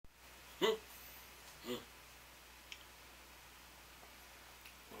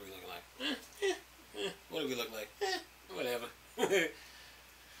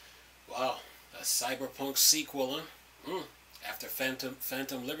Cyberpunk sequel, huh? After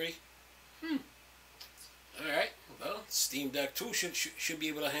Phantom Liberty. All right. Well, Steam Deck 2 should be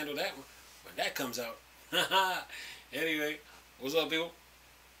able to handle that when that comes out. Anyway, what's up, people?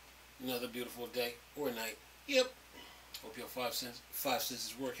 Another beautiful day or night. Yep. Hope your five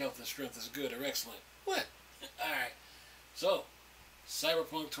senses work, health and strength is good or excellent. What? All right. So,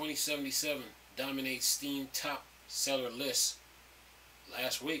 Cyberpunk 2077 dominates Steam top seller list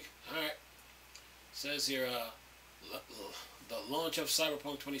last week. All right. Says here, the launch of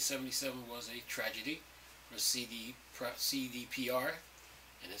Cyberpunk 2077 was a tragedy for CDPR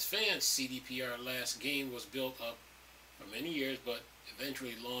and its fans. CDPR last game was built up for many years, but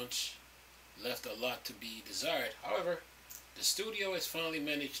eventually launch left a lot to be desired. However, the studio has finally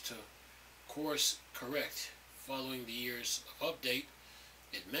managed to course correct. Following the years of update,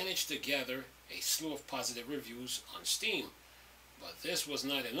 it managed to gather a slew of positive reviews on Steam. But this was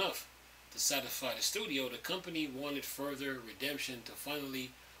not enough to satisfy the studio. The company wanted further redemption to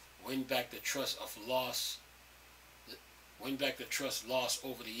finally win back the trust lost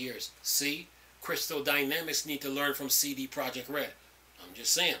over the years. See, Crystal Dynamics need to learn from CD Projekt Red. I'm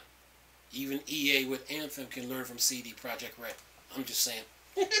just saying. Even EA with Anthem can learn from CD Projekt Red. I'm just saying.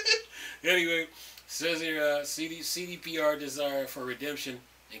 Anyway, says here, CDPR desire for redemption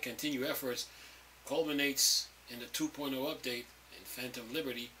and continued efforts culminates in the 2.0 update in Phantom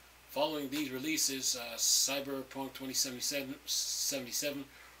Liberty. Following these releases, Cyberpunk 2077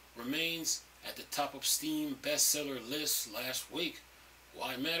 remains at the top of Steam bestseller list last week.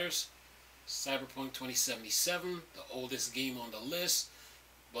 Why it matters? Cyberpunk 2077, the oldest game on the list,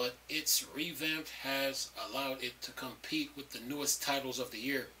 but its revamp has allowed it to compete with the newest titles of the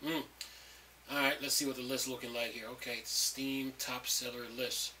year. Alright, let's see what the list looking like here. Okay, Steam top seller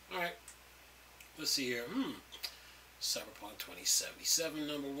list. Alright, let's see here. Cyberpunk 2077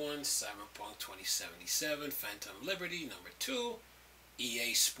 number 1, Cyberpunk 2077 Phantom Liberty number 2,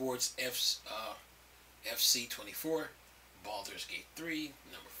 EA Sports FC 24, Baldur's Gate 3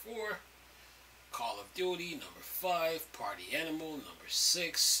 number 4, Call of Duty number 5, Party Animal number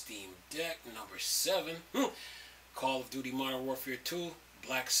 6, Steam Deck number 7, Call of Duty Modern Warfare 2,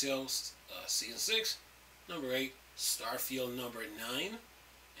 Black Sails Season 6 number 8, Starfield number 9,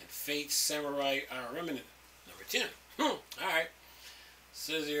 and Fate Samurai Remnant number 10. Alright.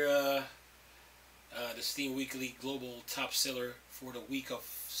 Says here the Steam Weekly Global Top Seller for the week of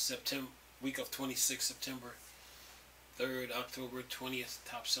 26 September 3rd, October 20th,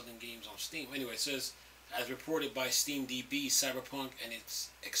 top selling games on Steam. Anyway, it says, as reported by SteamDB, Cyberpunk and its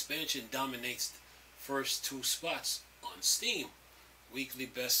expansion dominates the first 2 spots on Steam weekly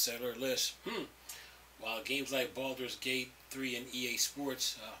bestseller list. While games like Baldur's Gate 3 and EA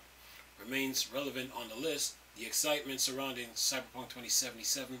Sports remains relevant on the list, the excitement surrounding Cyberpunk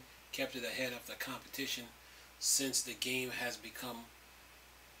 2077 kept it ahead of the competition since the game has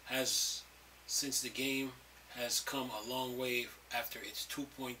come a long way after its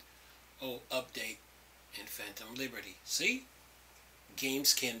 2.0 update in Phantom Liberty. See?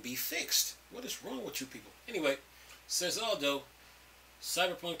 Games can be fixed. What is wrong with you people? Anyway, says although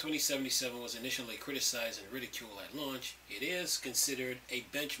Cyberpunk 2077 was initially criticized and ridiculed at launch, it is considered a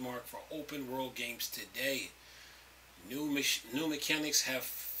benchmark for open world games today. New mechanics have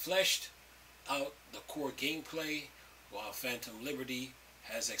fleshed out the core gameplay, while Phantom Liberty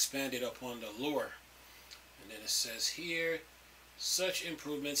has expanded upon the lore. And then it says here, such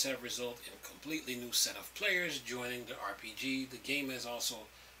improvements have resulted in a completely new set of players joining the RPG. The game has also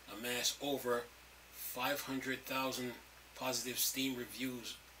amassed over 500,000 positive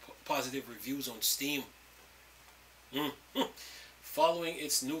reviews on Steam. Following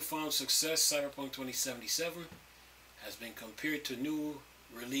its newfound success, Cyberpunk 2077 has been compared to new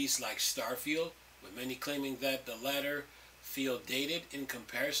release like Starfield, with many claiming that the latter feel dated in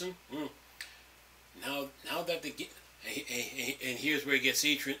comparison. Now that the and here's where it gets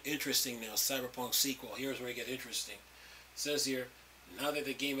interesting now. Cyberpunk sequel. Here's where it gets interesting. It says here, now that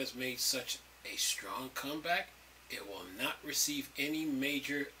the game has made such a strong comeback, it will not receive any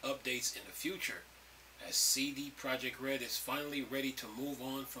major updates in the future, as CD Projekt Red is finally ready to move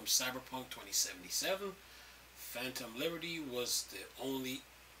on from Cyberpunk 2077. Phantom Liberty was the only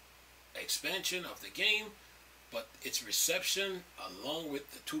expansion of the game, but its reception, along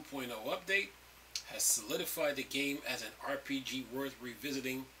with the 2.0 update, has solidified the game as an RPG worth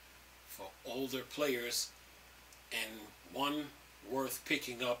revisiting for older players and one worth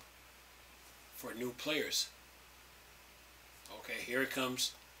picking up for new players. Okay, here it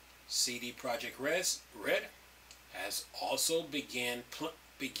comes. CD Projekt Red has also began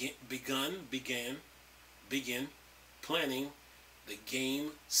planning the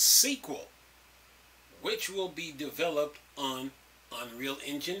game sequel. which will be developed on Unreal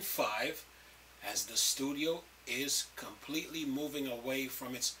Engine 5 as the studio is completely moving away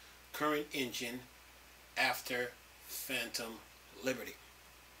from its current engine after Phantom Liberty.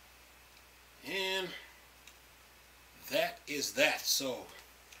 And that is that. So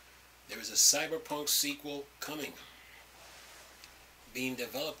there is a Cyberpunk sequel coming, being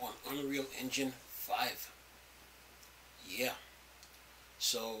developed on Unreal Engine 5. Yeah.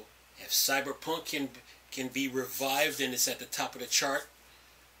 So if Cyberpunk can be revived and it's at the top of the chart,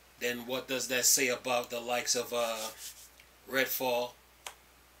 then what does that say about the likes of Redfall?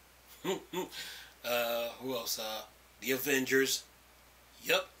 Who else? The Avengers.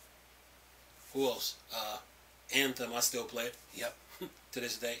 Yep. Who else? Anthem. I still play it. Yep. To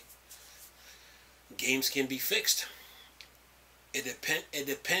this day. Games can be fixed. It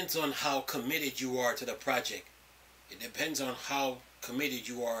depends on how committed you are to the project. It depends on how committed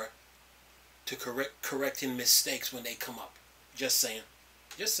you are to correcting mistakes when they come up. Just saying.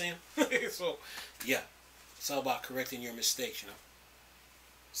 Just saying. So, yeah. It's all about correcting your mistakes, you know.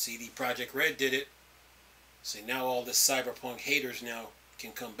 CD Projekt Red did it. See, now all the Cyberpunk haters now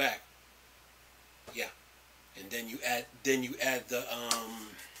can come back. Yeah. And then you add the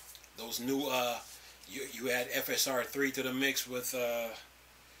those new you add FSR3 to the mix with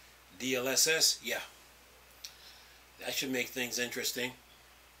DLSS. Yeah. That should make things interesting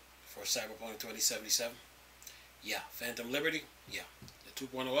for Cyberpunk 2077. Yeah. Phantom Liberty. Yeah. The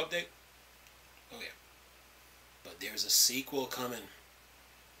 2.0 update. Oh yeah. But there's a sequel coming.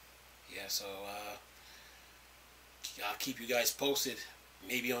 Yeah, so I'll keep you guys posted.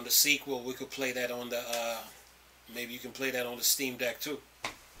 Maybe on the sequel we could play that on the maybe you can play that on the Steam Deck too.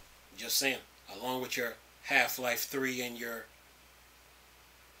 Just saying. Along with your Half-Life 3 and your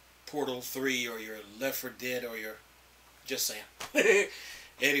Portal 3 or your Left 4 Dead or your... Just saying.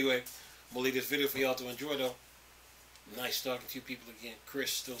 Anyway, I'm going to leave this video for y'all to enjoy though. Nice talking to you people again.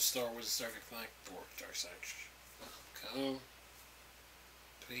 Chris, still Star Wars, Star Trek, for Dark Side. Come.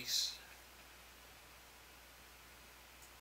 Peace.